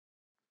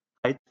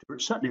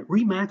Stuart Sutton at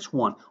Remax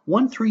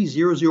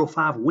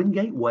 13005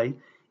 Wingate Way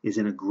is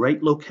in a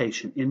great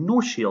location in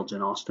North Shields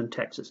in Austin,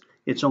 Texas.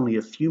 It's only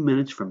a few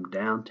minutes from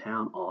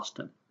downtown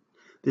Austin.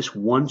 This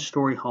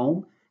one-story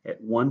home at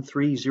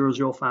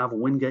 13005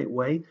 Wingate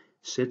Way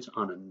sits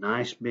on a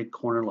nice big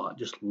corner lot.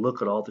 Just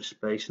look at all the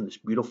space and this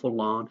beautiful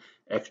lawn,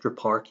 extra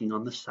parking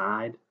on the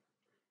side.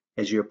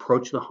 As you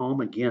approach the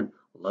home, again,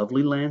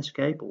 lovely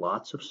landscape,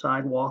 lots of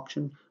sidewalks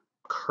and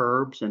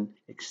curbs and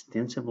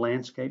extensive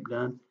landscape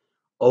done.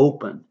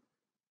 Open.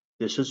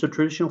 This is a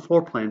traditional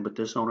floor plan, but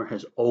this owner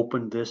has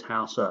opened this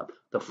house up.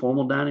 The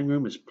formal dining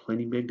room is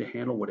plenty big to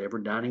handle whatever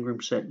dining room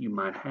set you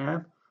might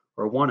have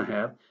or want to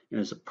have, and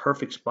is a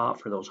perfect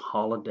spot for those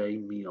holiday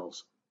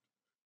meals.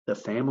 The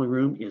family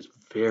room is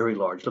very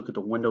large. Look at the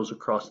windows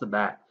across the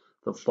back,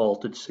 the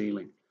vaulted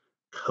ceiling,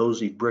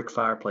 cozy brick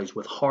fireplace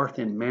with hearth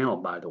and mantel,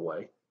 by the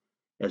way,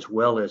 as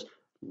well as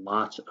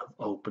lots of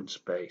open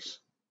space.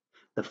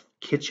 The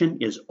kitchen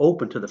is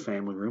open to the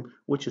family room,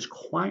 which is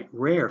quite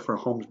rare for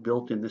homes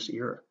built in this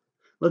era.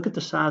 Look at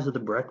the size of the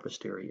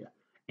breakfast area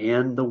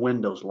and the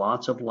windows,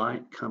 lots of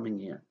light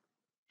coming in.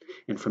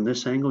 And from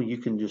this angle, you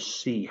can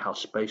just see how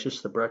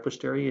spacious the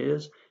breakfast area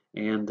is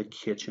and the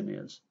kitchen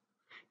is.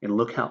 And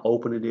look how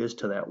open it is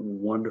to that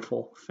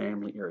wonderful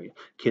family area.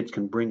 Kids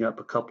can bring up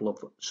a couple of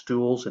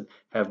stools and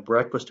have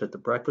breakfast at the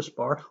breakfast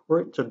bar, or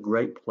it's a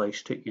great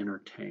place to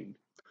entertain.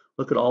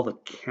 Look at all the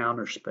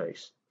counter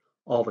space,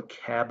 all the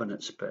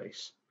cabinet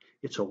space.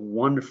 It's a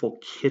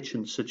wonderful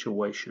kitchen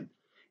situation.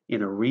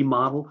 In a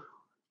remodel,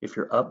 if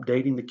you're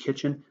updating the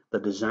kitchen, the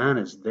design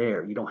is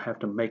there. You don't have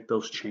to make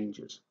those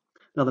changes.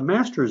 Now the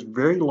master is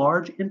very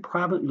large and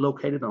privately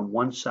located on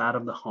one side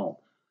of the home.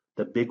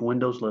 The big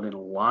windows let in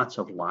lots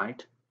of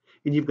light,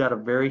 and you've got a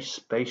very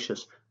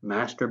spacious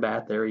master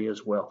bath area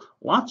as well.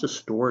 Lots of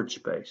storage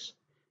space.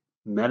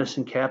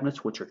 Medicine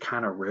cabinets, which are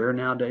kind of rare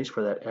nowadays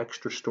for that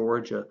extra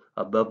storage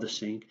above the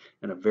sink,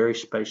 and a very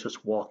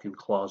spacious walk-in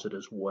closet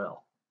as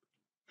well.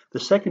 The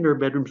secondary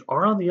bedrooms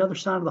are on the other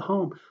side of the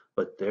home,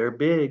 but they're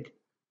big.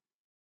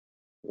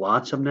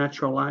 Lots of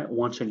natural light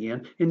once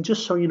again, and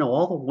just so you know,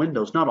 all the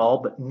windows, not all,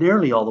 but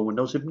nearly all the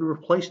windows have been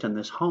replaced in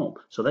this home.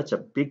 So that's a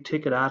big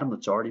ticket item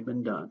that's already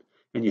been done.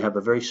 And you have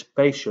a very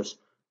spacious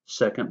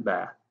second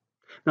bath.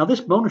 Now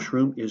this bonus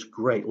room is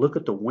great. Look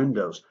at the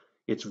windows.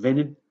 It's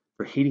vented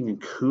for heating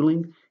and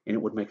cooling, and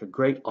it would make a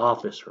great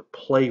office or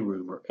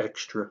playroom or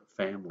extra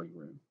family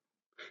room.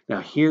 Now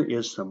here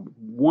is some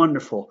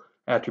wonderful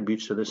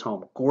attributes to this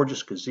home.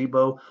 Gorgeous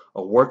gazebo,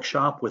 a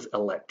workshop with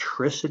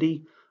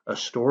electricity, a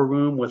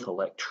storeroom with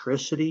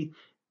electricity,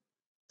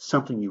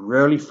 something you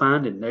rarely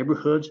find in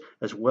neighborhoods,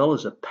 as well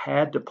as a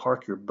pad to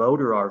park your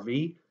boat or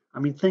RV. I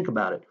mean, think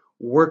about it.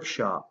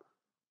 Workshop,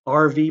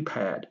 RV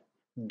pad,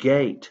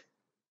 gate,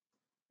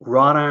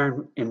 wrought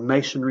iron and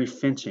masonry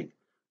fencing.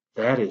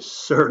 That is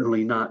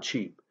certainly not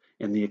cheap,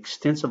 and the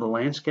extent of the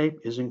landscape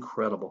is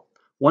incredible.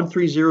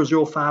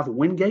 13005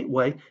 Wingate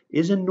Way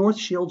is in North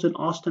Shields in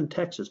Austin,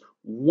 Texas.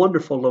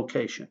 Wonderful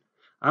location.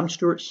 I'm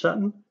Stuart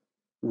Sutton,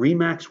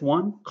 Remax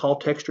 1. Call,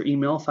 text, or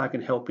email if I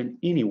can help in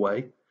any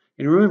way.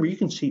 And remember, you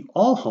can see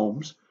all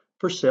homes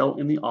for sale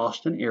in the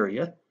Austin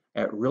area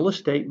at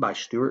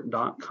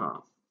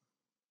realestatebystuart.com.